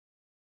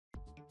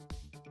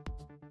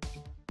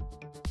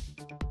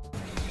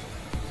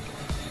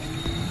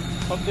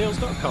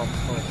Hopdeals.com,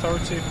 our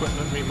authority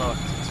equipment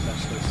remarketing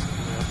specialist.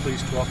 We are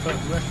pleased to offer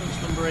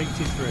reference number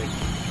 83.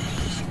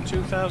 It's a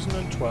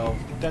 2012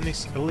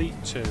 Dennis Elite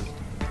 2.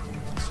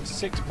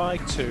 It's a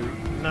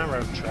 6x2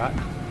 narrow track,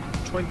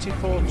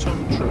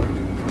 24-ton truck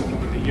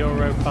with a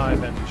Euro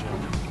 5 engine.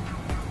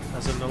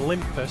 Has an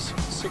Olympus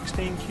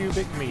 16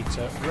 cubic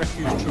metre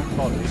refuse truck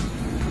body,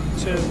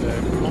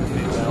 Turnberg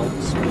Omnibel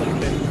split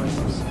bin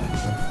wings.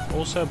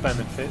 Also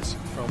benefits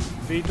from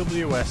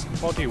VWS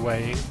body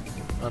weighing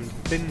and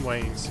bin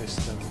weighing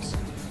systems.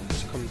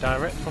 It's come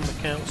direct from the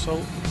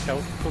council,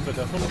 covered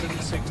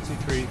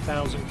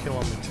 163,000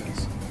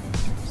 kilometres.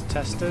 It's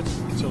tested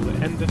until the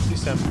end of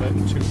December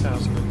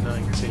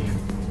 2019.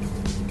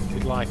 If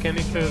you'd like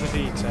any further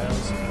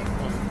details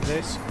on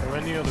this or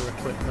any other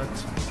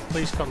equipment,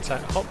 please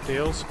contact Hop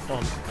Deals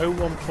on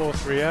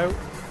 01430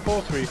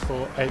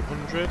 434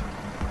 800,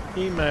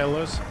 email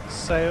us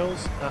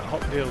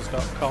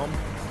sales@hopdeals.com,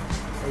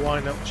 or why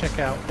not check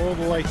out all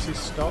the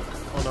latest stock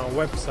on our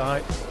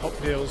website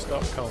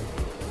hopdeals.com.